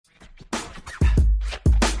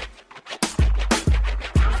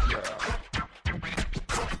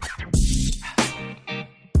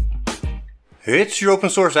It's your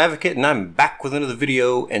open source advocate, and I'm back with another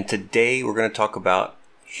video, and today we're going to talk about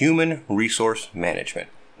human resource management.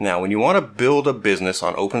 Now, when you want to build a business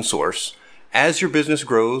on open source, as your business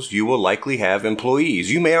grows, you will likely have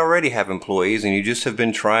employees. You may already have employees, and you just have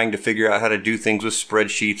been trying to figure out how to do things with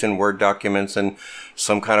spreadsheets and Word documents and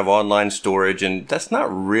some kind of online storage, and that's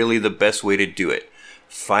not really the best way to do it.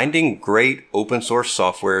 Finding great open source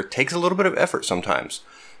software takes a little bit of effort sometimes.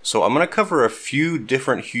 So I'm going to cover a few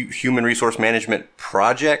different human resource management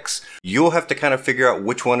projects. You'll have to kind of figure out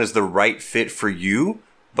which one is the right fit for you,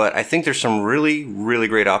 but I think there's some really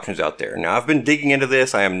great options out there. Now, I've been digging into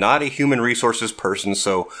this. I am not a human resources person,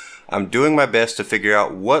 so I'm doing my best to figure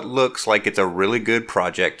out what looks like it's a really good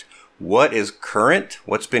project, what is current,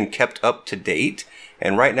 what's been kept up to date,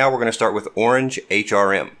 and right now we're going to start with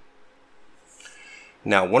OrangeHRM.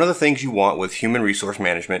 Now, one of the things you want with human resource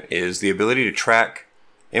management is the ability to track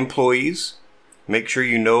employees, make sure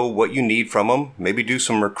you know what you need from them, maybe do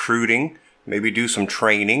some recruiting, maybe do some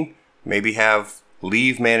training, maybe have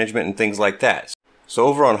leave management and things like that. So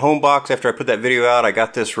over on Homebox, after I put that video out, I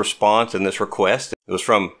got this response and this request. It was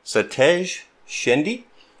from Satej Shendi,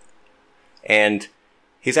 and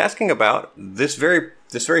he's asking about this very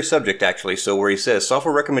subject actually. So where he says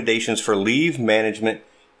software recommendations for leave management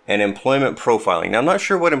and employment profiling. Now, I'm not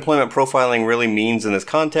sure what employment profiling really means in this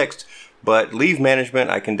context, but leave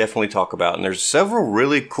management I can definitely talk about. And there's several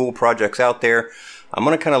really cool projects out there. I'm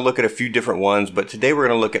going to kind of look at a few different ones, but today we're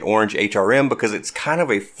going to look at OrangeHRM because it's kind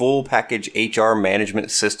of a full package HR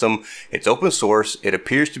management system. It's open source. It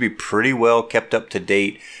appears to be pretty well kept up to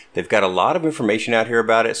date. They've got a lot of information out here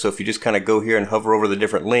about it. So if you just kind of go here and hover over the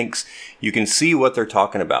different links, you can see what they're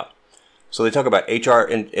talking about. So they talk about HR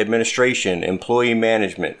administration, employee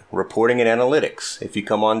management, reporting and analytics. If you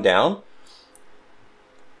come on down,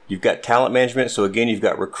 you've got talent management. So again, you've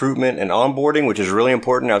got recruitment and onboarding, which is really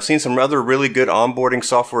important. I've seen some other really good onboarding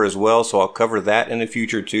software as well, so I'll cover that in the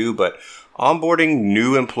future too. But onboarding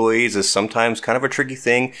new employees is sometimes kind of a tricky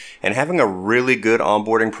thing, and having a really good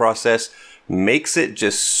onboarding process makes it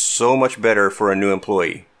just so much better for a new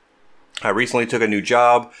employee. I recently took a new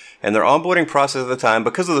job, and their onboarding process at the time,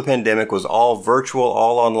 because of the pandemic, was all virtual,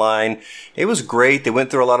 all online. It was great. They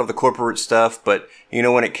went through a lot of the corporate stuff, but you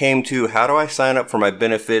know, when it came to how do I sign up for my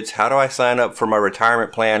benefits, how do I sign up for my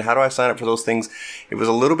retirement plan, how do I sign up for those things, it was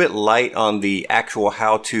a little bit light on the actual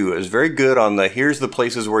how-to. It was very good on the here's the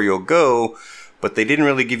places where you'll go, but they didn't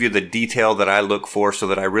really give you the detail that I look for so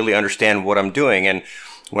that I really understand what I'm doing. And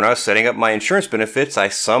when I was setting up my insurance benefits, I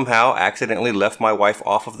somehow accidentally left my wife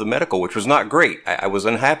off of the medical, which was not great. I was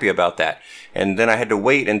unhappy about that. And then I had to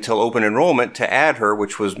wait until open enrollment to add her,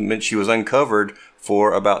 which was meant she was uncovered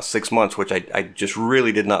for about 6 months, which I just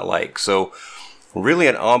really did not like. So really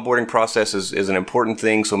an onboarding process is an important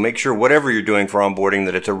thing. So make sure whatever you're doing for onboarding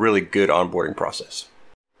that it's a really good onboarding process.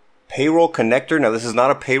 Payroll connector. Now, this is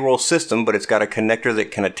not a payroll system, but it's got a connector that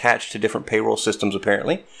can attach to different payroll systems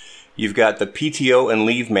apparently. You've got the PTO and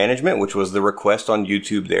leave management, which was the request on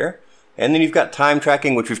YouTube there. And then you've got time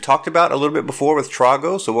tracking, which we've talked about a little bit before with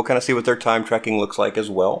Trago. So we'll kind of see what their time tracking looks like as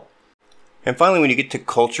well. And finally, when you get to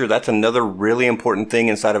culture, that's another really important thing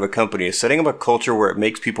inside of a company, is setting up a culture where it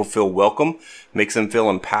makes people feel welcome, makes them feel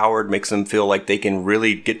empowered, makes them feel like they can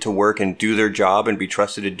really get to work and do their job and be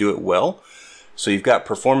trusted to do it well. So you've got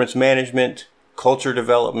performance management, culture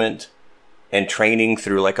development, and training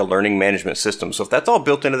through like a learning management system. So if that's all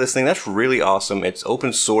built into this thing, that's really awesome. It's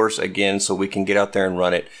open source again, so we can get out there and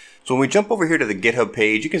run it. So when we jump over here to the GitHub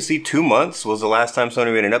page, you can see 2 months was the last time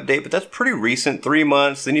somebody made an update, but that's pretty recent, 3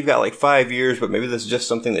 months. Then you've got like 5 years, but maybe this is just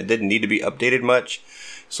something that didn't need to be updated much.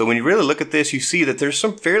 So when you really look at this, you see that there's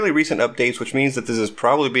some fairly recent updates, which means that this is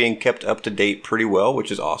probably being kept up to date pretty well,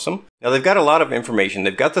 which is awesome. Now they've got a lot of information.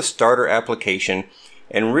 They've got the starter application,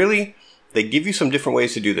 and really, they give you some different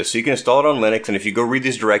ways to do this. So you can install it on Linux, and if you go read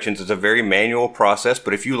these directions, it's a very manual process.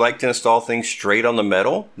 But if you like to install things straight on the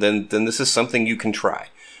metal, then this is something you can try.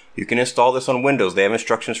 You can install this on Windows. They have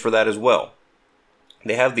instructions for that as well.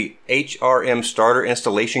 They have the HRM starter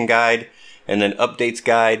installation guide and then updates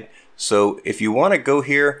guide. So if you want to go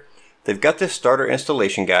here, they've got this starter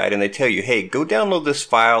installation guide, and they tell you, hey, go download this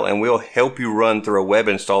file and we'll help you run through a web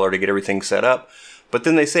installer to get everything set up. But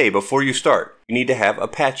then they say, before you start, you need to have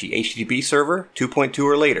Apache HTTP server 2.2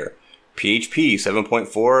 or later, PHP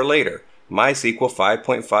 7.4 or later, MySQL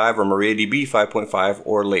 5.5 or MariaDB 5.5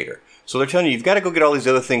 or later. So they're telling you, you've got to go get all these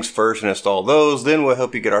other things first and install those, then we'll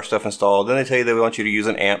help you get our stuff installed. Then they tell you they want you to use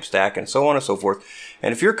an AMP stack and so on and so forth.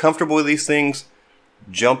 And if you're comfortable with these things,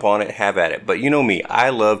 jump on it, have at it. But you know me,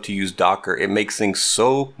 I love to use Docker. It makes things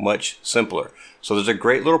so much simpler. So there's a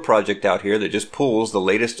great little project out here that just pulls the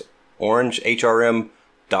latest OrangeHRM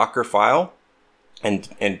Docker file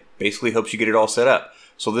and basically helps you get it all set up.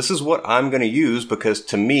 So this is what I'm going to use because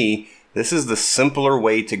to me, this is the simpler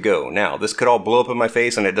way to go. Now, this could all blow up in my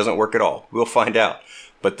face and it doesn't work at all. We'll find out.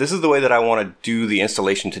 But this is the way that I want to do the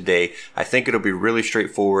installation today. I think it'll be really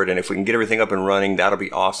straightforward, and if we can get everything up and running, that'll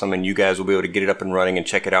be awesome, and you guys will be able to get it up and running and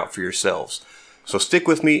check it out for yourselves. So stick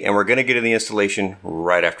with me, and we're going to get in the installation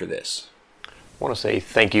right after this. I want to say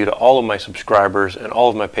thank you to all of my subscribers and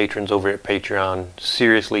all of my patrons over at Patreon.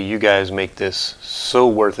 Seriously, you guys make this so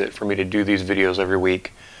worth it for me to do these videos every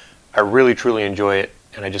week. I really truly enjoy it,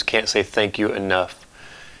 and I just can't say thank you enough.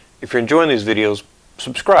 If you're enjoying these videos,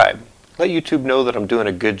 subscribe. Let YouTube know that I'm doing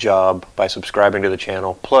a good job by subscribing to the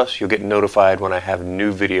channel. Plus, you'll get notified when I have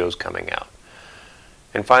new videos coming out.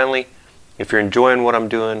 And finally, if you're enjoying what I'm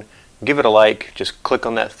doing, give it a like. Just click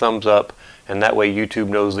on that thumbs up, and that way YouTube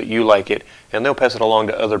knows that you like it, and they'll pass it along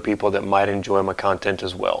to other people that might enjoy my content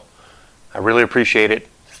as well. I really appreciate it.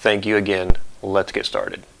 Thank you again. Let's get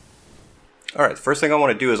started. All right, the first thing I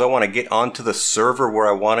want to do is I want to get onto the server where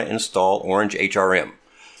I want to install OrangeHRM.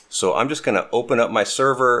 So I'm just going to open up my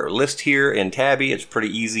server list here in Tabby. It's pretty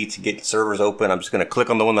easy to get servers open. I'm just going to click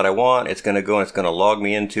on the one that I want. It's going to go and it's going to log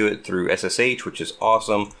me into it through SSH, which is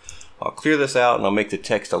awesome. I'll clear this out and I'll make the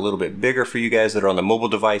text a little bit bigger for you guys that are on the mobile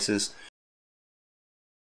devices.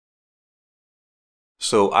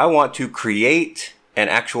 So I want to create an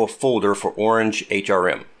actual folder for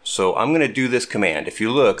OrangeHRM. So I'm going to do this command. If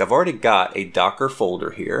you look, I've already got a Docker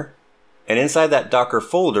folder here. And inside that Docker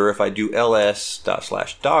folder, if I do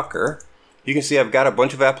ls./docker, you can see I've got a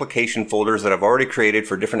bunch of application folders that I've already created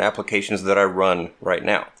for different applications that I run right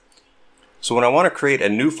now. So when I want to create a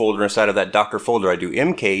new folder inside of that Docker folder, I do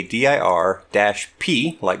mkdir-p,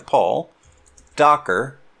 like Paul,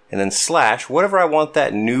 docker, and then / whatever I want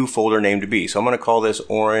that new folder name to be. So I'm going to call this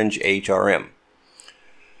OrangeHRM.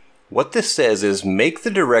 What this says is make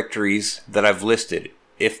the directories that I've listed.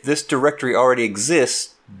 If this directory already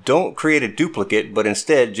exists, don't create a duplicate, but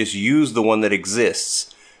instead just use the one that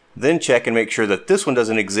exists. Then check and make sure that this one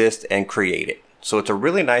doesn't exist and create it. So it's a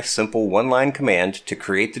really nice, simple one-line command to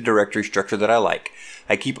create the directory structure that I like.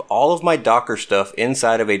 I keep all of my Docker stuff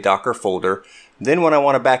inside of a Docker folder. Then when I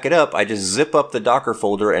want to back it up, I just zip up the Docker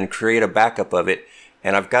folder and create a backup of it.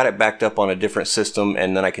 And I've got it backed up on a different system,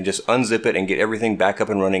 and then I can just unzip it and get everything back up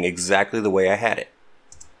and running exactly the way I had it.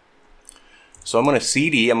 So I'm going to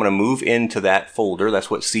cd, I'm going to move into that folder.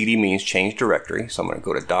 That's what cd means, change directory. So I'm going to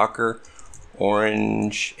go to docker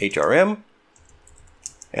OrangeHRM.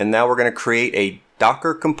 And now we're going to create a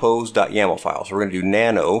docker compose.yaml file. So we're going to do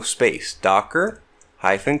nano space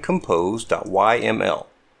docker-compose.yml.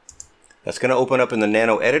 That's going to open up in the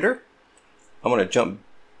nano editor. I'm going to jump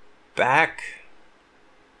back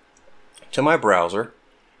to my browser,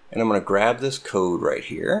 and I'm going to grab this code right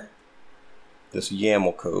here, this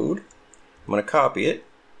YAML code. I'm going to copy it.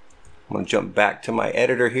 I'm going to jump back to my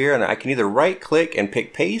editor here, and I can either right click and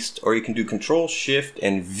pick paste, or you can do Control Shift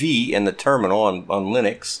and V in the terminal on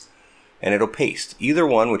Linux, and it'll paste. Either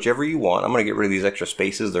one, whichever you want. I'm going to get rid of these extra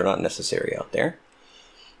spaces. They're not necessary out there.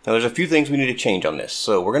 Now there's a few things we need to change on this.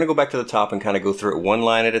 So we're going to go back to the top and kind of go through it one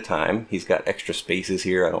line at a time. He's got extra spaces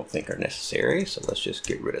here I don't think are necessary, so let's just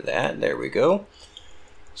get rid of that. There we go.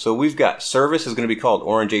 So we've got service is going to be called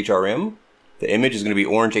OrangeHRM. The image is going to be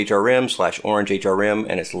OrangeHRM/OrangeHRM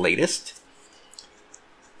and its latest.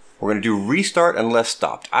 We're going to do restart unless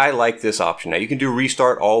stopped. I like this option. Now you can do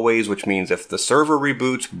restart always, which means if the server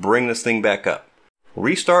reboots, bring this thing back up.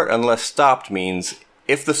 Restart unless stopped means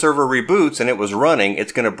if the server reboots and it was running,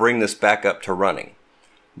 it's going to bring this back up to running.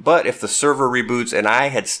 But if the server reboots and I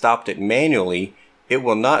had stopped it manually, it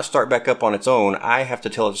will not start back up on its own. I have to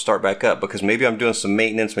tell it to start back up because maybe I'm doing some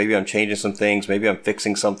maintenance, maybe I'm changing some things, maybe I'm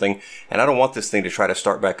fixing something, and I don't want this thing to try to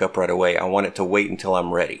start back up right away. I want it to wait until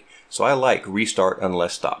I'm ready. So I like restart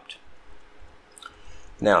unless stopped.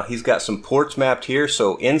 Now he's got some ports mapped here.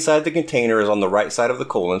 So inside the container is on the right side of the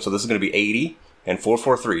colon. So this is going to be 80 and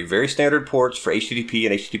 443. Very standard ports for HTTP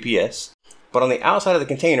and HTTPS. But on the outside of the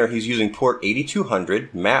container, he's using port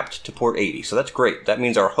 8200 mapped to port 80. So that's great. That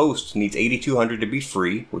means our host needs 8200 to be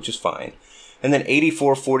free, which is fine. And then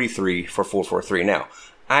 8443 for 443. Now,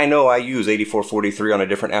 I know I use 8443 on a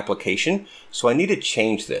different application, so I need to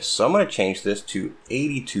change this. So I'm going to change this to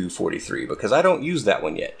 8243 because I don't use that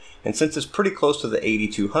one yet. And since it's pretty close to the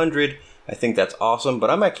 8200, I think that's awesome. But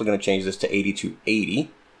I'm actually going to change this to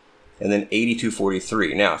 8280. And then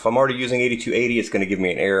 8243. Now, if I'm already using 8280, it's going to give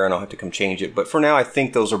me an error and I'll have to come change it. But for now, I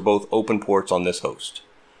think those are both open ports on this host.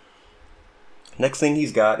 Next thing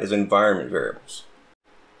he's got is environment variables.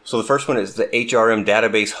 So the first one is the HRM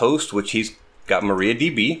database host, which he's got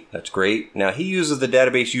MariaDB. That's great. Now he uses the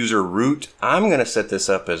database user root. I'm going to set this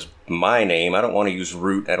up as my name. I don't want to use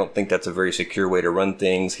root. I don't think that's a very secure way to run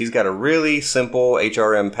things. He's got a really simple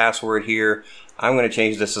HRM password here. I'm going to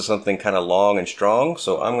change this to something kind of long and strong.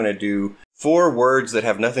 So I'm going to do 4 words that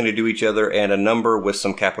have nothing to do with each other and a number with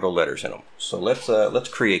some capital letters in them. So let's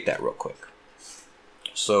create that real quick.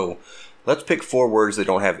 So let's pick 4 words that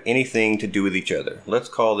don't have anything to do with each other. Let's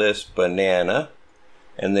call this banana.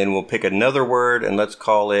 And then we'll pick another word and let's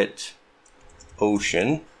call it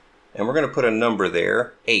ocean. And we're going to put a number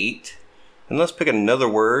there, 8. And let's pick another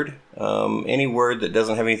word, any word that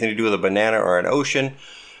doesn't have anything to do with a banana or an ocean.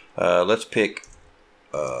 Let's pick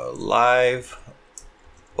live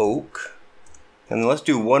oak. And then let's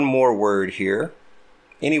do one more word here.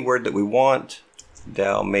 Any word that we want,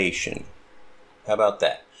 Dalmatian. How about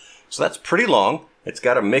that? So that's pretty long. It's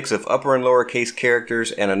got a mix of upper and lowercase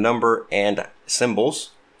characters and a number and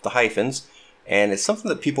symbols, the hyphens, and it's something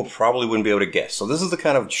that people probably wouldn't be able to guess. So this is the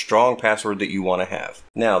kind of strong password that you want to have.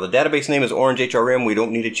 Now, the database name is OrangeHRM. We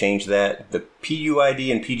don't need to change that. The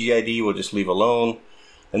PUID and PGID we'll just leave alone.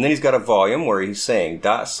 And then he's got a volume where he's saying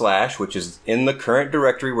 /, which is in the current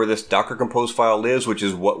directory where this Docker Compose file lives, which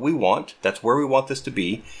is what we want. That's where we want this to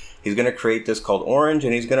be. He's going to create this called orange,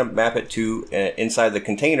 and he's going to map it to inside the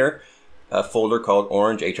container a folder called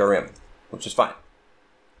OrangeHRM, which is fine.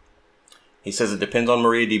 He says it depends on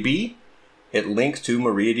MariaDB. It links to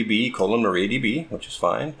MariaDB:MariaDB, which is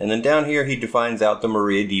fine. And then down here, he defines out the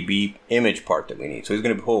MariaDB image part that we need. So he's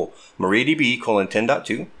going to pull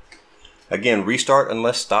MariaDB:10.2. Again, restart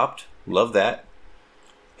unless stopped. Love that.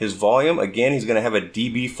 His volume, again, he's going to have a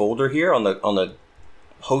DB folder here on the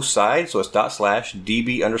host side, so it's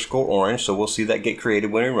 /db_orange, so we'll see that get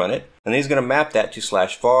created when we run it. And then he's going to map that to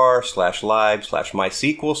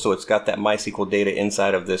 /var/lib/MySQL, so it's got that MySQL data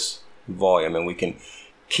inside of this volume, and we can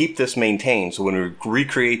keep this maintained. So when we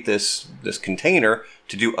recreate this container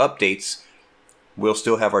to do updates, we'll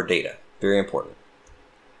still have our data. Very important.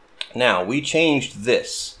 Now, we changed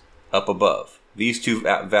this up above, these 2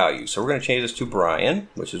 values. So we're going to change this to Brian,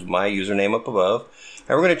 which is my username up above.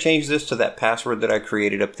 And we're going to change this to that password that I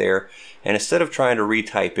created up there. And instead of trying to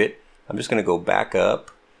retype it, I'm just going to go back up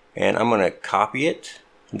and I'm going to copy it.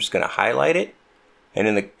 I'm just going to highlight it.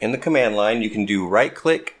 And in the command line, you can do right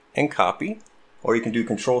click and copy, or you can do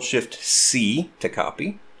Control-Shift-C to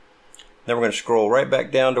copy. Then we're going to scroll right back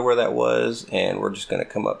down to where that was, and we're just going to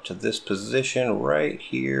come up to this position right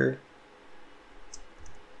here.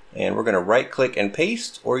 And we're going to right click and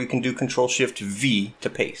paste, or you can do Control-Shift-V to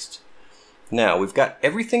paste. Now we've got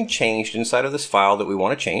everything changed inside of this file that we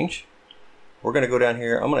want to change. We're going to go down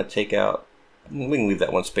here. I'm going to take out, we can leave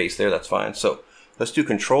that one space there, that's fine. So let's do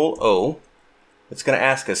Control-O. It's going to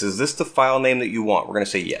ask us, is this the file name that you want? We're going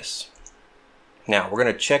to say yes. Now we're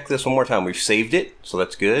going to check this one more time. We've saved it, so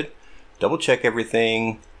that's good. Double check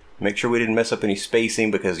everything. Make sure we didn't mess up any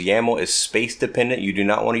spacing, because YAML is space dependent. You do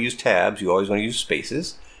not want to use tabs. You always want to use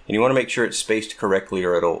spaces. And you want to make sure it's spaced correctly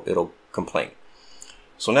or it'll complain.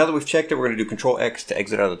 So now that we've checked it, we're going to do Control-X to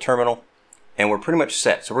exit out of the terminal. And we're pretty much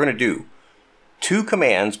set. So we're going to do 2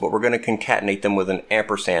 commands, but we're going to concatenate them with an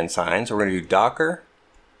ampersand sign. So we're going to do Docker,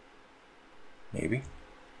 maybe,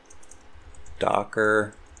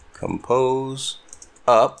 Docker compose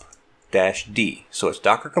up -d. So it's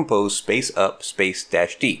Docker compose space up space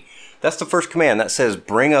 -d. That's the first command that says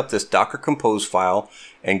bring up this Docker compose file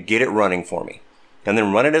and get it running for me. And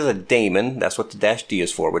then run it as a daemon. That's what the -d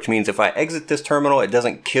is for, which means if I exit this terminal, it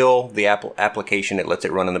doesn't kill the application. It lets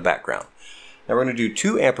it run in the background. Now we're going to do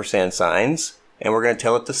 2 ampersand signs, and we're going to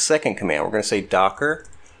tell it the second command. We're going to say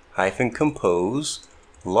Docker-compose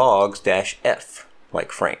logs-f,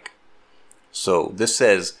 like Frank. So this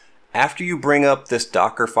says, after you bring up this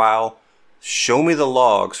Docker file, show me the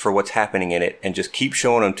logs for what's happening in it, and just keep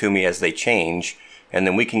showing them to me as they change, and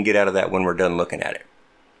then we can get out of that when we're done looking at it.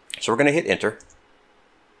 So we're going to hit enter.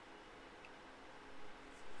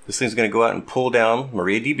 This thing's going to go out and pull down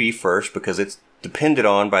MariaDB first because it's depended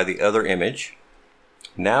on by the other image.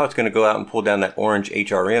 Now it's going to go out and pull down that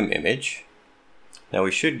OrangeHRM image. Now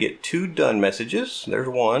we should get 2 done messages. There's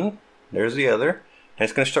one, there's the other, and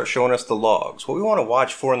it's going to start showing us the logs. What we want to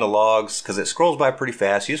watch for in the logs, because it scrolls by pretty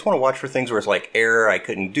fast, you just want to watch for things where it's like error, I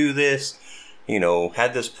couldn't do this, you know,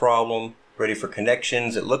 had this problem, ready for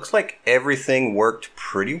connections. It looks like everything worked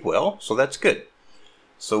pretty well, so that's good.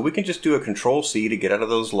 So we can just do a Control-C to get out of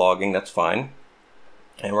those logging, that's fine.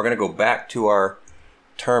 And we're going to go back to our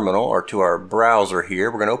terminal or to our browser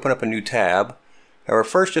here. We're going to open up a new tab. And we're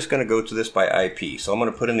first just going to go to this by IP. So I'm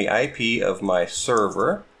going to put in the IP of my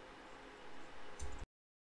server.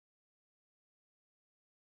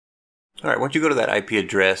 All right, once you go to that IP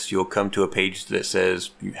address, you'll come to a page that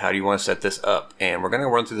says, how do you want to set this up? And we're going to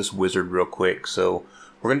run through this wizard real quick. So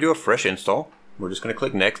we're going to do a fresh install. We're just going to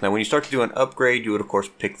click next. Now, when you start to do an upgrade, you would, of course,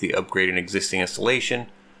 pick the upgrade an existing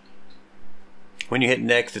installation. When you hit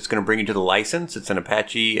next, it's going to bring you to the license. It's an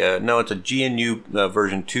Apache, no, it's a GNU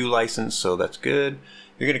version 2 license, so that's good.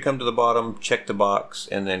 You're going to come to the bottom, check the box,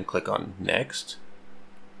 and then click on next.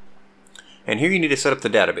 And here you need to set up the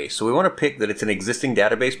database. So we want to pick that it's an existing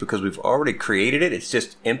database because we've already created it. It's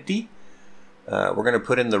just empty. We're going to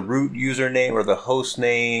put in the root username or the host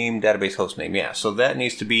name, database host name. Yeah, so that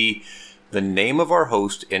needs to be the name of our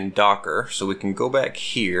host in Docker. So we can go back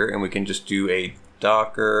here and we can just do a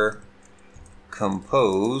Docker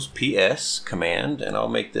compose ps command. And I'll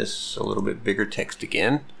make this a little bit bigger text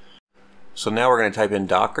again. So now we're going to type in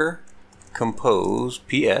Docker compose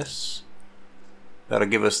ps. That'll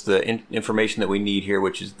give us the information that we need here,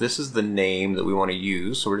 which is this is the name that we want to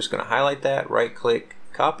use. So we're just going to highlight that, right click,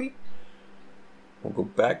 copy. We'll go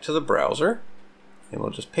back to the browser and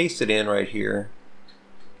we'll just paste it in right here.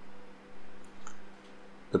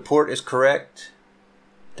 The port is correct.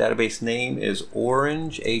 Database name is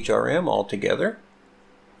OrangeHRM altogether.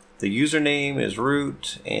 The username is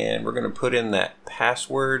root, and we're going to put in that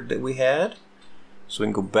password that we had. So we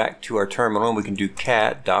can go back to our terminal and we can do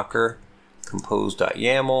cat docker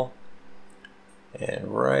compose.yaml, and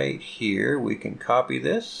right here we can copy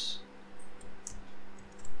this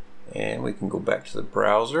and we can go back to the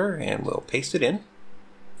browser and we'll paste it in.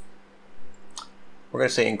 We're going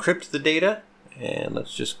to say encrypt the data, and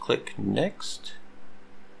let's just click next.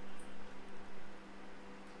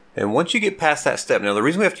 And once you get past that step, now the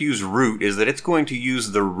reason we have to use root is that it's going to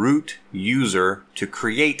use the root user to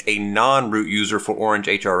create a non-root user for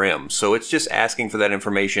OrangeHRM. So it's just asking for that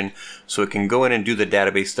information so it can go in and do the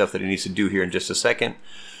database stuff that it needs to do here in just a second.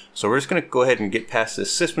 So we're just going to go ahead and get past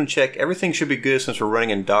this system check. Everything should be good since we're running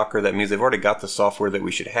in Docker. That means they've already got the software that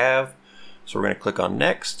we should have. So we're going to click on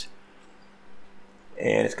next.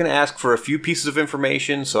 And it's going to ask for a few pieces of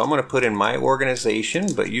information. So I'm going to put in my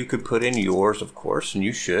organization, but you could put in yours, of course, and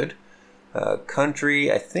you should.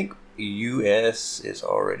 Country, I think US is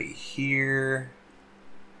already here.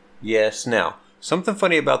 Yes. Now, something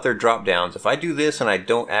funny about their drop downs. If I do this and I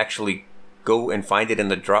don't actually go and find it in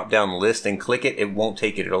the drop down list and click it, it won't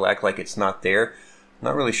take it. It'll act like it's not there. I'm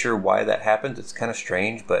not really sure why that happens. It's kind of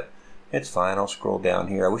strange, but it's fine. I'll scroll down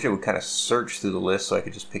here. I wish I would kind of search through the list so I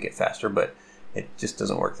could just pick it faster, but it just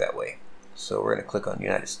doesn't work that way. So we're going to click on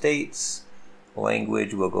United States.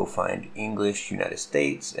 Language, we'll go find English, United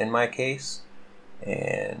States in my case.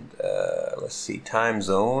 And let's see, time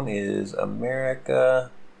zone is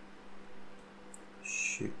America,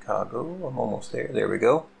 Chicago. I'm almost there. There we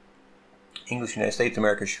go. English, United States,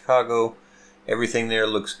 America, Chicago. Everything there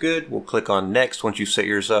looks good. We'll click on next. Once you set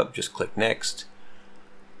yours up, just click next.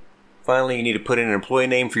 Finally, you need to put in an employee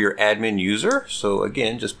name for your admin user. So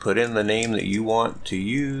again, just put in the name that you want to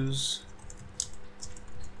use.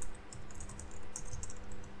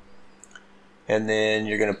 And then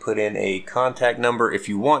you're going to put in a contact number if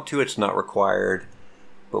you want to. It's not required,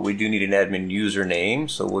 but we do need an admin username.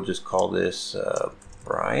 So we'll just call this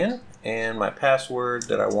Brian. And my password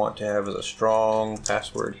that I want to have is a strong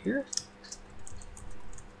password here.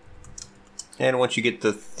 And once you get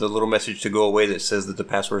the little message to go away that says that the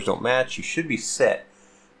passwords don't match, you should be set.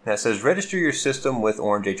 Now it says register your system with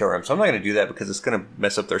OrangeHRM. So I'm not going to do that because it's going to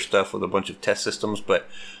mess up their stuff with a bunch of test systems, but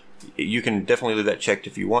you can definitely leave that checked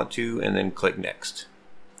if you want to, and then click next.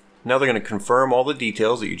 Now they're going to confirm all the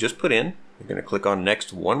details that you just put in. You're going to click on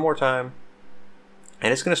next one more time,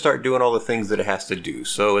 and it's going to start doing all the things that it has to do.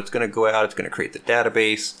 So it's going to go out, it's going to create the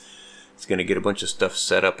database, it's going to get a bunch of stuff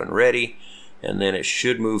set up and ready, and then it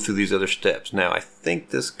should move through these other steps. Now I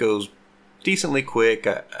think this goes decently quick.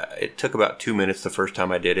 It took about 2 minutes the first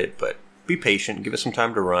time I did it, but be patient, give it some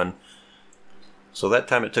time to run. So that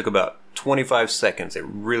time it took about 25 seconds. It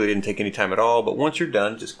really didn't take any time at all, but once you're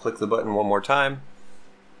done, just click the button one more time.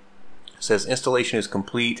 It says installation is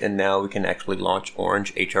complete, and now we can actually launch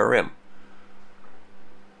OrangeHRM.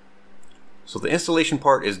 So the installation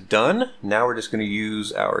part is done. Now we're just going to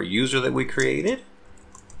use our user that we created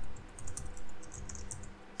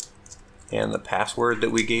and the password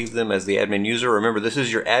that we gave them as the admin user. Remember, this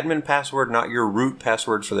is your admin password, not your root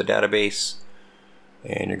password for the database.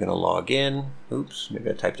 And you're going to log in. Oops, maybe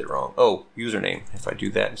I typed it wrong. Oh, username. If I do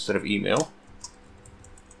that instead of email,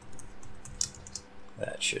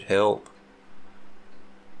 that should help.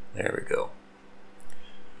 There we go.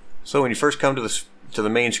 So when you first come to the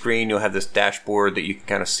main screen, you'll have this dashboard that you can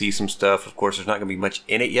kind of see some stuff. Of course, there's not going to be much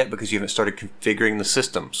in it yet because you haven't started configuring the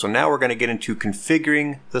system. So now we're going to get into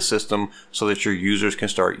configuring the system so that your users can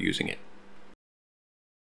start using it.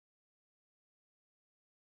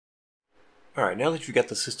 Alright, now that you've got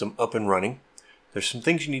the system up and running, there's some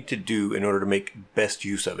things you need to do in order to make best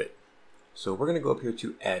use of it. So we're going to go up here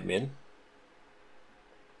to Admin.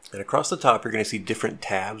 And across the top, you're going to see different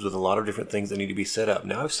tabs with a lot of different things that need to be set up.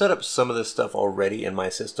 Now, I've set up some of this stuff already in my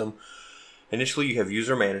system. Initially, you have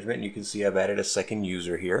user management, and you can see I've added a second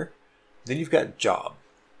user here. Then you've got job.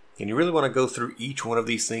 And you really want to go through each one of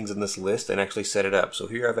these things in this list and actually set it up. So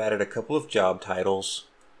here I've added a couple of job titles.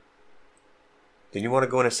 Then you want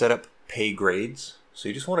to go in and set up pay grades. So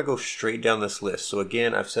you just want to go straight down this list. So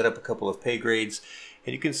again, I've set up a couple of pay grades,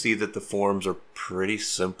 and you can see that the forms are pretty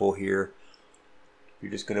simple here.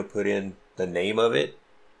 You're just going to put in the name of it,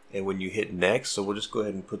 and when you hit next, so we'll just go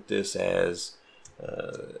ahead and put this as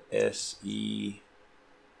SE2.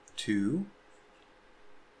 Then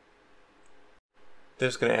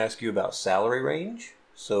it's going to ask you about salary range.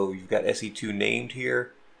 So you've got SE2 named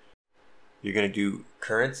here. You're going to do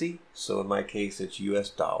currency. So in my case, it's US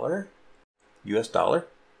dollar. US dollar.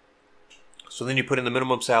 So then you put in the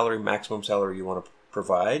minimum salary, maximum salary you want to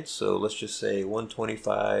provide. So let's just say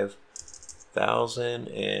 125,000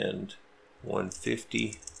 and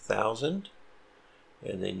 150,000,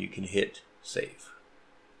 and then you can hit save.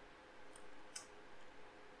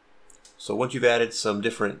 So once you've added some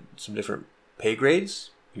different pay grades,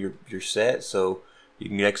 you're set. So you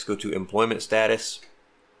can next go to employment status.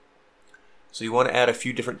 So you want to add a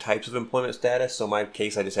few different types of employment status. So in my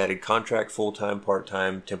case, I just added contract, full-time,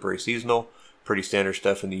 part-time, temporary, seasonal. Pretty standard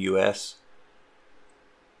stuff in the US.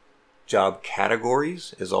 Job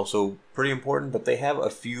categories is also pretty important, but they have a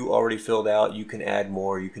few already filled out. You can add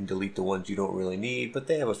more. You can delete the ones you don't really need, but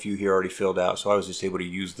they have a few here already filled out, so I was just able to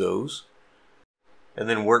use those. And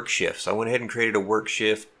then work shifts. I went ahead and created a work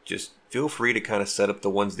shift. Just feel free to kind of set up the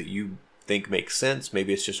ones that you think make sense.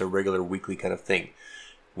 Maybe it's just a regular weekly kind of thing.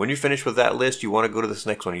 When you're finished with that list, you want to go to this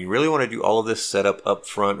next one. You really want to do all of this setup up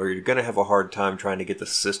front, or you're going to have a hard time trying to get the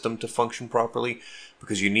system to function properly,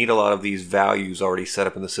 because you need a lot of these values already set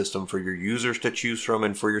up in the system for your users to choose from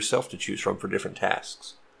and for yourself to choose from for different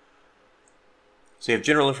tasks. So you have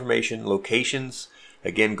general information, locations.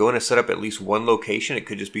 Again, go in and set up at least one location. It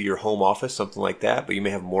could just be your home office, something like that, but you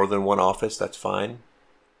may have more than one office. That's fine.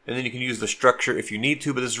 And then you can use the structure if you need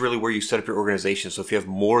to, but this is really where you set up your organization. So if you have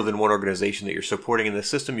more than one organization that you're supporting in the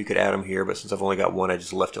system, you could add them here, but since I've only got one, I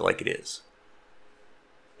just left it like it is.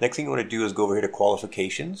 Next thing you want to do is go over here to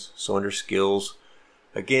qualifications. So under skills,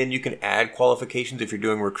 again, you can add qualifications if you're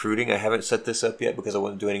doing recruiting. I haven't set this up yet because I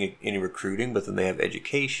wasn't doing any recruiting, but then they have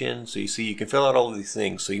education. So you see, you can fill out all of these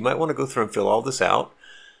things. So you might want to go through and fill all this out.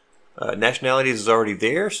 Nationalities is already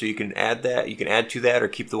there, so you can add that. You can add to that or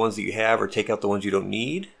keep the ones that you have or take out the ones you don't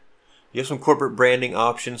need. You have some corporate branding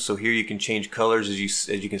options. So here you can change colors. As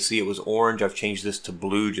you can see, it was orange. I've changed this to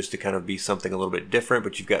blue just to kind of be something a little bit different,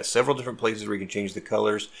 but you've got several different places where you can change the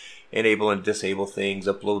colors, enable and disable things,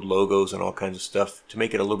 upload logos and all kinds of stuff to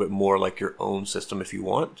make it a little bit more like your own system if you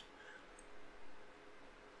want.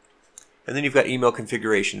 And then you've got email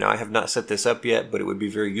configuration. Now, I have not set this up yet, but it would be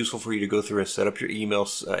very useful for you to go through and set up your email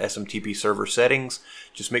SMTP server settings.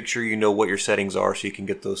 Just make sure you know what your settings are so you can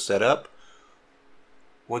get those set up.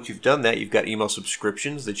 Once you've done that, you've got email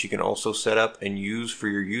subscriptions that you can also set up and use for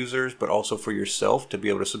your users, but also for yourself to be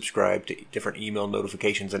able to subscribe to different email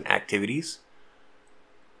notifications and activities.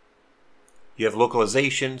 You have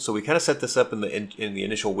localization. So we kind of set this up in the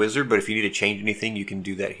initial wizard, but if you need to change anything, you can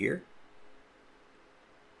do that here.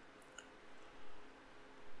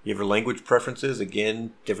 You have your language preferences.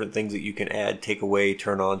 Again, different things that you can add, take away,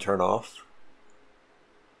 turn on, turn off.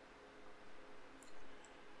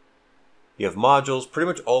 You have modules. Pretty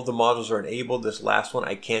much all of the modules are enabled. This last one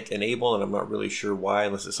I can't enable, and I'm not really sure why,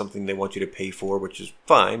 unless it's something they want you to pay for, which is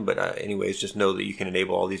fine. But anyways, just know that you can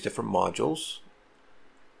enable all these different modules.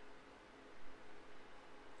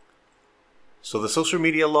 So the social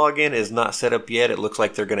media login is not set up yet. It looks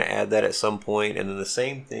like they're going to add that at some point. And then the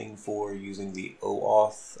same thing for using the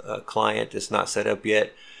OAuth client. It's not set up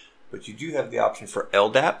yet. But you do have the option for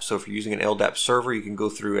LDAP. So if you're using an LDAP server, you can go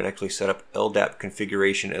through and actually set up LDAP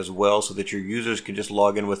configuration as well so that your users can just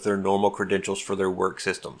log in with their normal credentials for their work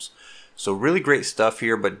systems. So really great stuff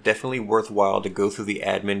here, but definitely worthwhile to go through the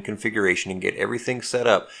admin configuration and get everything set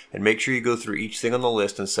up, and make sure you go through each thing on the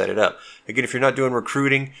list and set it up. Again, if you're not doing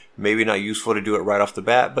recruiting, maybe not useful to do it right off the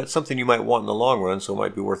bat, but something you might want in the long run, so it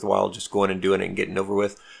might be worthwhile just going and doing it and getting over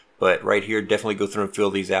with. But right here, definitely go through and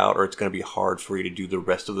fill these out, or it's going to be hard for you to do the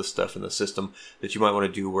rest of the stuff in the system that you might want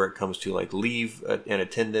to do where it comes to like leave and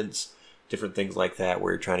attendance, different things like that,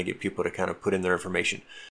 where you're trying to get people to kind of put in their information.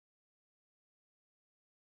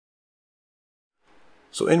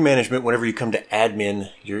 So in management, whenever you come to admin,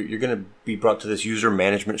 you're going to be brought to this user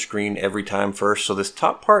management screen every time first. So this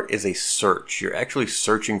top part is a search. You're actually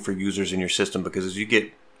searching for users in your system, because as you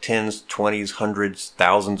get tens, 20s, hundreds,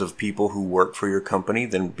 thousands of people who work for your company,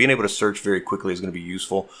 then being able to search very quickly is going to be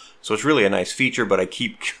useful. So it's really a nice feature, but I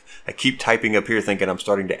keep typing up here thinking I'm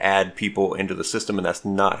starting to add people into the system, and that's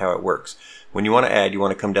not how it works. When you want to add, you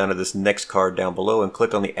want to come down to this next card down below and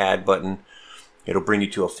click on the add button. It'll bring you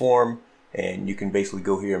to a form, and you can basically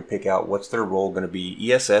go here and pick out what's their role going to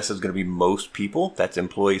be. ESS is going to be most people. That's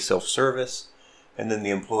employee self-service. And then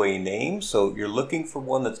the employee name. So you're looking for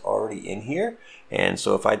one that's already in here. And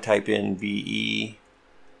so if I type in VE,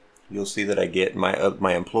 you'll see that I get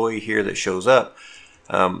my employee here that shows up.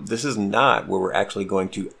 This is not where we're actually going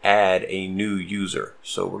to add a new user.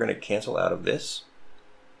 So we're going to cancel out of this.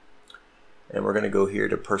 And we're going to go here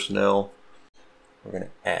to personnel. We're going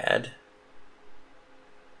to add.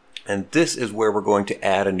 And this is where we're going to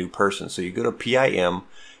add a new person. So you go to PIM,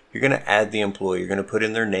 you're going to add the employee, you're going to put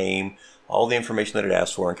in their name, all the information that it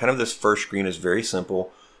asks for. And kind of this first screen is very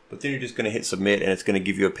simple, but then you're just going to hit submit, and it's going to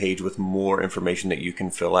give you a page with more information that you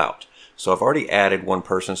can fill out. So I've already added one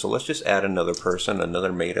person, so let's just add another person,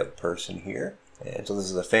 another made up person here. And so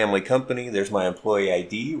this is a family company. There's my employee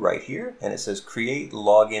ID right here, and it says create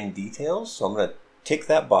login details. So I'm going to tick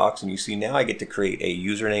that box, and you see now I get to create a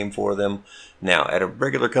username for them. Now at a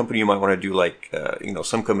regular company, you might want to do like,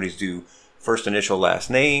 some companies do first initial last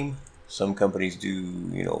name. Some companies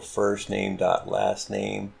do, first name dot last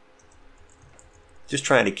name. Just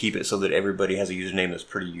trying to keep it so that everybody has a username that's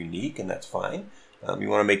pretty unique, and that's fine. You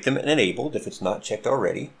want to make them enabled if it's not checked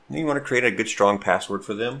already. And then you want to create a good strong password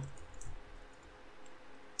for them.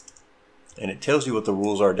 And it tells you what the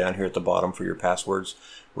rules are down here at the bottom for your passwords,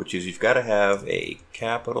 which is you've got to have a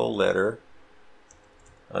capital letter,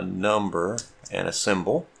 a number, and a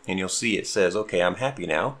symbol. And you'll see it says, okay, I'm happy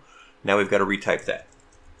now. Now we've got to retype that.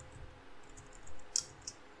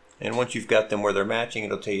 And once you've got them where they're matching,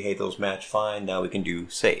 it'll tell you, hey, those match fine. Now we can do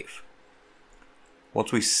save.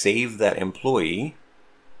 Once we save that employee,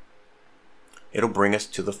 it'll bring us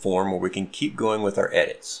to the form where we can keep going with our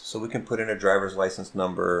edits. So we can put in a driver's license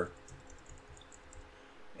number,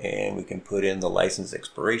 and we can put in the license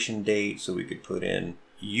expiration date. So we could put in,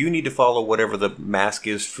 you need to follow whatever the mask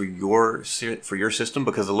is for your system,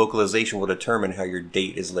 because the localization will determine how your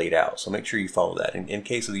date is laid out. So make sure you follow that. In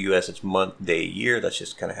case of the US, it's month, day, year. That's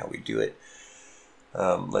just kind of how we do it.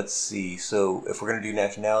 Let's see. So if we're going to do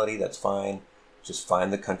nationality, that's fine. Just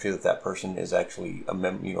find the country that person is actually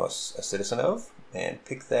a citizen of, and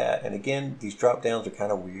pick that. And again, these drop downs are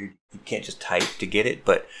kind of weird. You can't just type to get it,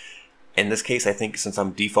 but in this case, I think since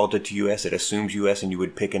I'm defaulted to US, it assumes US, and you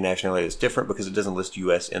would pick a nationality that's different because it doesn't list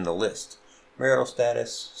US in the list. Marital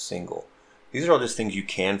status, single. These are all just things you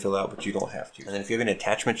can fill out, but you don't have to. And then if you have any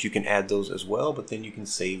attachments, you can add those as well, but then you can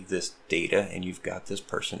save this data, and you've got this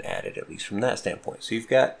person added, at least from that standpoint. So you've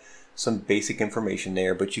got some basic information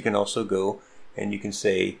there, but you can also go and you can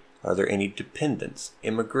say, are there any dependents,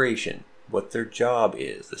 immigration, what their job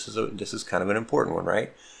is. This is kind of an important one,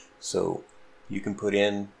 right? So you can put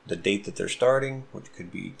in the date that they're starting, which could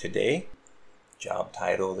be today. Job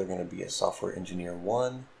title, they're going to be a software engineer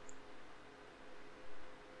 1.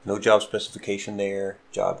 No job specification there.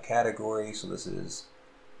 Job category, so this is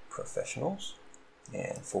professionals.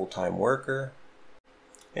 And full-time worker.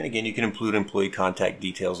 And again, you can include employee contact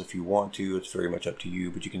details if you want to. It's very much up to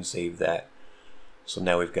you, but you can save that. So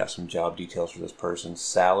now we've got some job details for this person.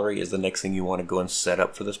 Salary is the next thing you want to go and set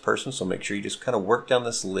up for this person. So make sure you just kind of work down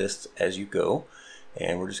this list as you go.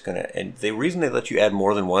 And we're just going to, and the reason they let you add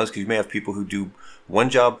more than one is because you may have people who do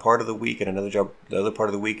one job part of the week and another job the other part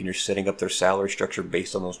of the week, and you're setting up their salary structure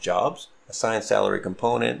based on those jobs. Assign salary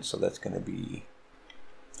component. So that's going to be,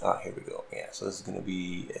 here we go. Yeah, so this is going to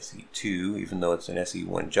be SE2, even though it's an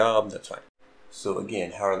SE1 job. That's fine. So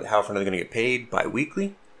again, how often are they going to get paid?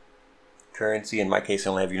 Bi-weekly. Currency, in my case, I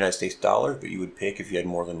only have United States dollars, but you would pick if you had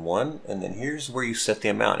more than one. And then here's where you set the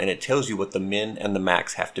amount, and it tells you what the min and the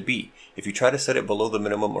max have to be. If you try to set it below the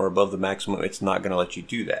minimum or above the maximum, it's not going to let you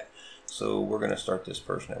do that. So we're going to start this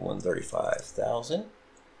person at 135,000.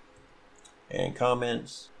 And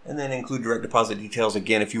comments, and then include direct deposit details.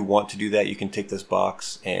 Again, if you want to do that, you can tick this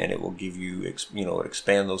box, and it will give you,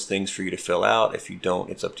 expand those things for you to fill out. If you don't,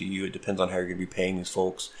 it's up to you. It depends on how you're going to be paying these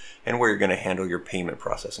folks and where you're going to handle your payment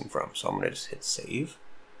processing from. So I'm going to just hit save.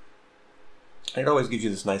 And it always gives you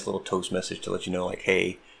this nice little toast message to let you know, like,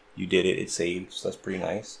 hey, you did it, it's saved. So that's pretty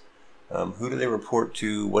nice. Who do they report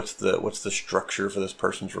to? What's the structure for this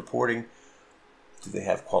person's reporting? Do they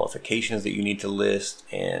have qualifications that you need to list,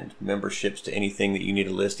 and memberships to anything that you need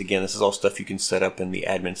to list? Again, this is all stuff you can set up in the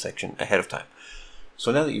admin section ahead of time.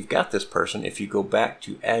 So now that you've got this person, if you go back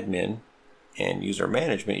to admin and user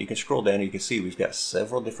management, you can scroll down and you can see we've got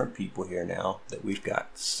several different people here now that we've got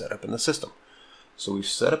set up in the system. So we've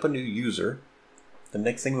set up a new user. The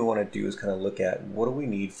next thing we want to do is kind of look at what do we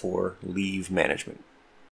need for leave management.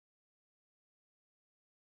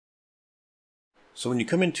 So when you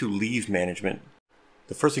come into leave management,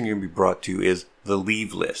 the first thing you're going to be brought to is the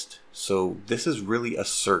leave list. So this is really a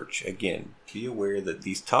search. Again, be aware that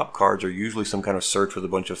these top cards are usually some kind of search with a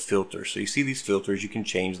bunch of filters. So you see these filters, you can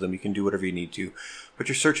change them, you can do whatever you need to, but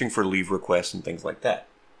you're searching for leave requests and things like that.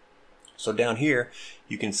 So down here,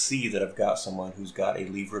 you can see that I've got someone who's got a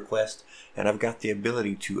leave request, and I've got the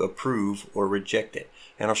ability to approve or reject it.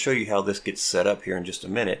 And I'll show you how this gets set up here in just a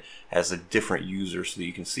minute as a different user so that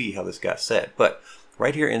you can see how this got set. But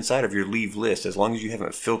right here inside of your leave list, as long as you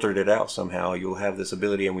haven't filtered it out somehow, you'll have this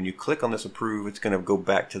ability, and when you click on this approve, it's going to go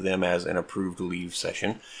back to them as an approved leave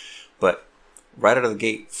session. But right out of the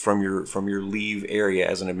gate from your leave area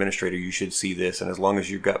as an administrator, you should see this, and as long as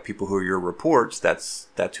you've got people who are your reports, that's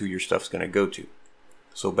who your stuff's going to go to.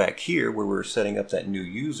 So back here where we're setting up that new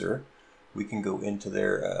user, we can go into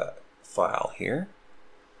their file here,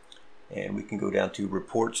 and we can go down to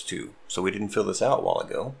reports to. So we didn't fill this out a while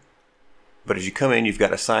ago. But as you come in, you've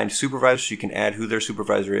got assigned supervisors. You can add who their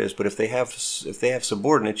supervisor is. But if they have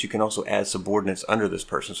subordinates, you can also add subordinates under this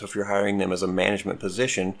person. So if you're hiring them as a management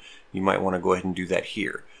position, you might want to go ahead and do that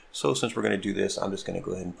here. So since we're going to do this, I'm just going to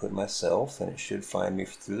go ahead and put myself, and it should find me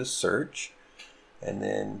through the search. And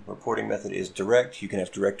then reporting method is direct. You can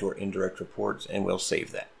have direct or indirect reports, and we'll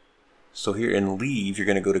save that. So here in leave, you're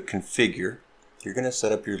going to go to configure. You're going to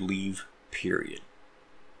set up your leave period.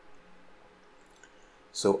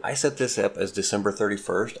 So I set this up as December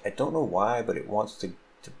 31st. I don't know why, but it wants to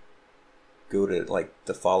go to like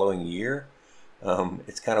the following year.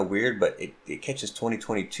 It's kind of weird, but it catches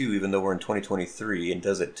 2022 even though we're in 2023 and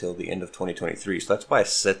does it till the end of 2023. So that's why I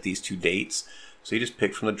set these two dates. So you just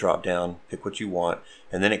pick from the drop down, pick what you want,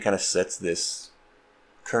 and then it kind of sets this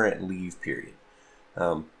current leave period.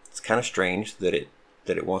 It's kind of strange that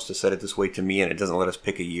it wants to set it this way to me and it doesn't let us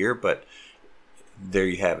pick a year, but there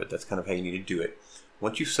you have it. That's kind of how you need to do it.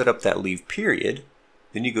 Once you've set up that leave period,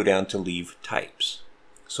 then you go down to leave types.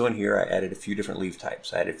 So in here, I added a few different leave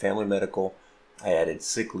types. I added family medical, I added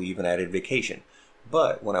sick leave, and I added vacation.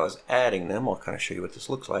 But when I was adding them, I'll kind of show you what this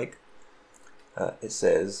looks like. It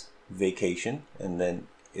says vacation, and then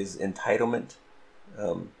is entitlement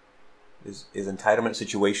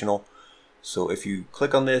situational. So if you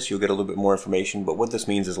click on this, you'll get a little bit more information. But what this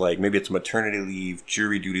means is like maybe it's maternity leave,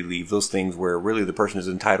 jury duty leave, those things where really the person is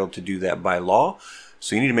entitled to do that by law.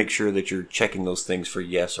 So you need to make sure that you're checking those things for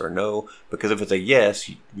yes or no, because if it's a yes,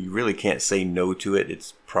 you really can't say no to it.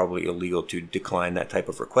 It's probably illegal to decline that type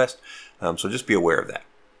of request. So just be aware of that.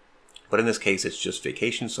 But in this case, it's just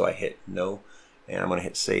vacation. So I hit no, and I'm going to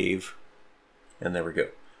hit save, and there we go.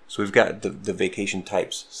 So we've got the vacation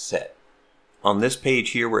types set. On this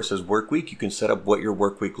page here where it says work week, you can set up what your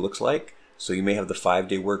work week looks like. So you may have the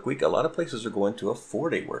 5-day work week. A lot of places are going to a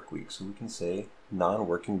 4-day work week. So we can say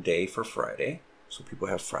non-working day for Friday. So people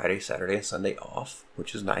have Friday, Saturday, and Sunday off,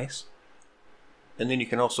 which is nice. And then you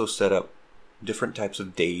can also set up different types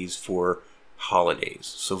of days for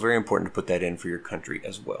holidays. So very important to put that in for your country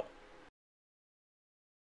as well.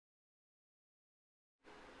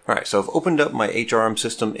 All right, so I've opened up my HRM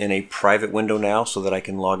system in a private window now so that I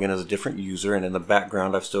can log in as a different user. And in the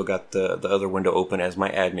background, I've still got the other window open as my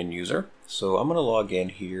admin user. So I'm going to log in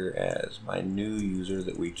here as my new user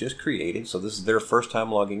that we just created. So this is their first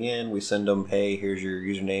time logging in. We send them, hey, here's your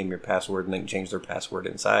username, your password, and they can change their password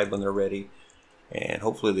inside when they're ready. And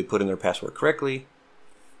hopefully they put in their password correctly,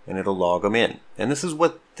 and it'll log them in. And this is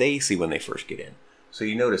what they see when they first get in. So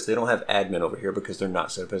you notice they don't have admin over here because they're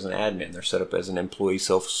not set up as an admin. They're set up as an employee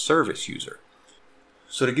self-service user.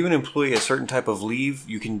 So to give an employee a certain type of leave,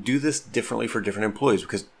 you can do this differently for different employees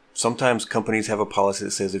because sometimes companies have a policy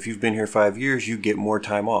that says if you've been here 5 years, you get more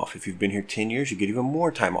time off. If you've been here 10 years, you get even more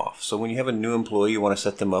time off. So when you have a new employee, you want to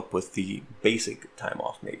set them up with the basic time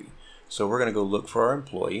off maybe. So we're going to go look for our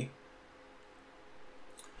employee.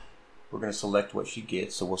 We're going to select what she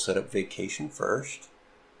gets. So we'll set up vacation first.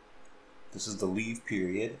 This is the leave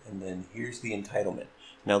period, and then here's the entitlement.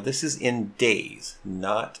 Now this is in days,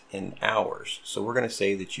 not in hours. So we're going to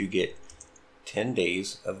say that you get 10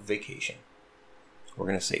 days of vacation. We're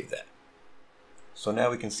going to save that. So now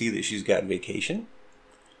we can see that she's got vacation.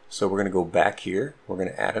 So we're going to go back here. We're going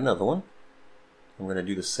to add another one. We're going to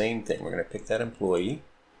do the same thing. We're going to pick that employee.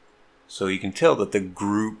 So you can tell that the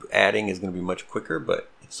group adding is going to be much quicker, but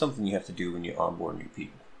it's something you have to do when you onboard new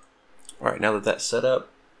people. All right, now that that's set up,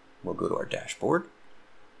 we'll go to our dashboard.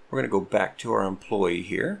 We're going to go back to our employee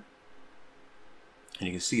here. And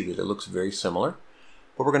you can see that it looks very similar.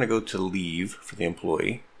 But we're going to go to leave for the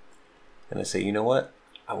employee. And I say, you know what?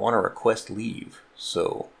 I want to request leave.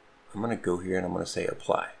 So I'm going to go here and I'm going to say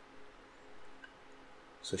apply.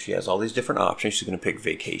 So she has all these different options. She's going to pick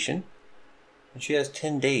vacation. And she has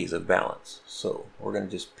 10 days of balance. So we're going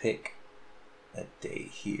to just pick a day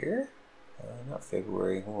here. Not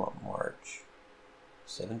February, we want March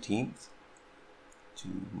 17th to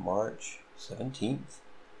March 17th.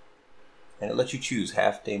 And it lets you choose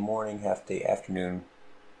half day morning, half day afternoon,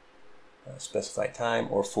 specified time,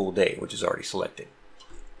 or full day, which is already selected.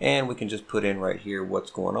 And we can just put in right here what's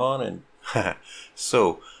going on. And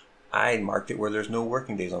so I marked it where there's no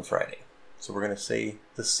working days on Friday. So we're going to say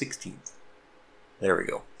the 16th. There we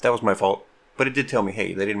go. That was my fault. But it did tell me,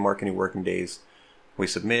 hey, they didn't mark any working days. We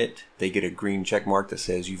submit. They get a green check mark that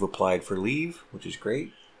says you've applied for leave, which is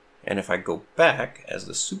great. And if I go back as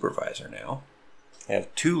the supervisor now, I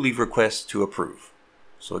have 2 leave requests to approve.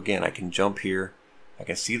 So again, I can jump here. I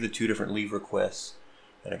can see the 2 different leave requests.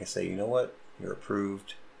 And I can say, you know what? You're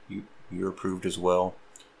approved. You're approved as well.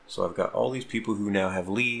 So I've got all these people who now have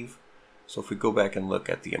leave. So if we go back and look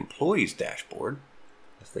at the employees dashboard,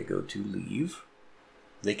 if they go to leave,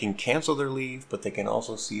 they can cancel their leave, but they can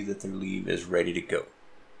also see that their leave is ready to go.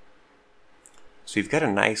 So you've got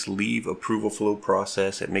a nice leave approval flow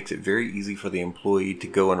process. It makes it very easy for the employee to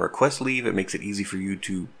go and request leave. It makes it easy for you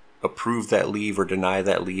to approve that leave or deny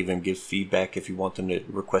that leave and give feedback if you want them to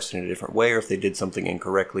request it in a different way or if they did something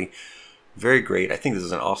incorrectly. Very great. I think this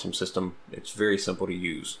is an awesome system. It's very simple to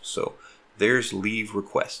use. So there's leave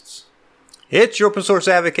requests. It's your open source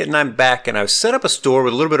advocate, and I'm back, and I've set up a store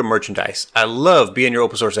with a little bit of merchandise. I love being your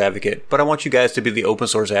open source advocate, but I want you guys to be the open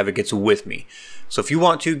source advocates with me. So if you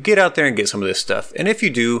want to, get out there and get some of this stuff. And if you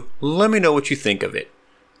do, let me know what you think of it.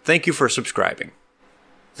 Thank you for subscribing.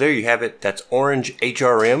 There you have it. That's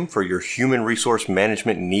OrangeHRM for your human resource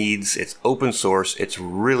management needs. It's open source. It's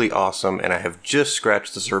really awesome, and I have just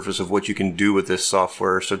scratched the surface of what you can do with this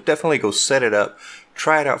software. So definitely go set it up.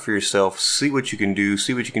 Try it out for yourself, see what you can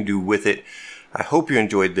do with it. I hope you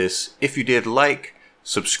enjoyed this. If you did, like,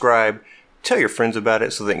 subscribe, tell your friends about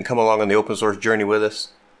it so they can come along on the open source journey with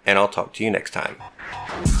us, and I'll talk to you next time.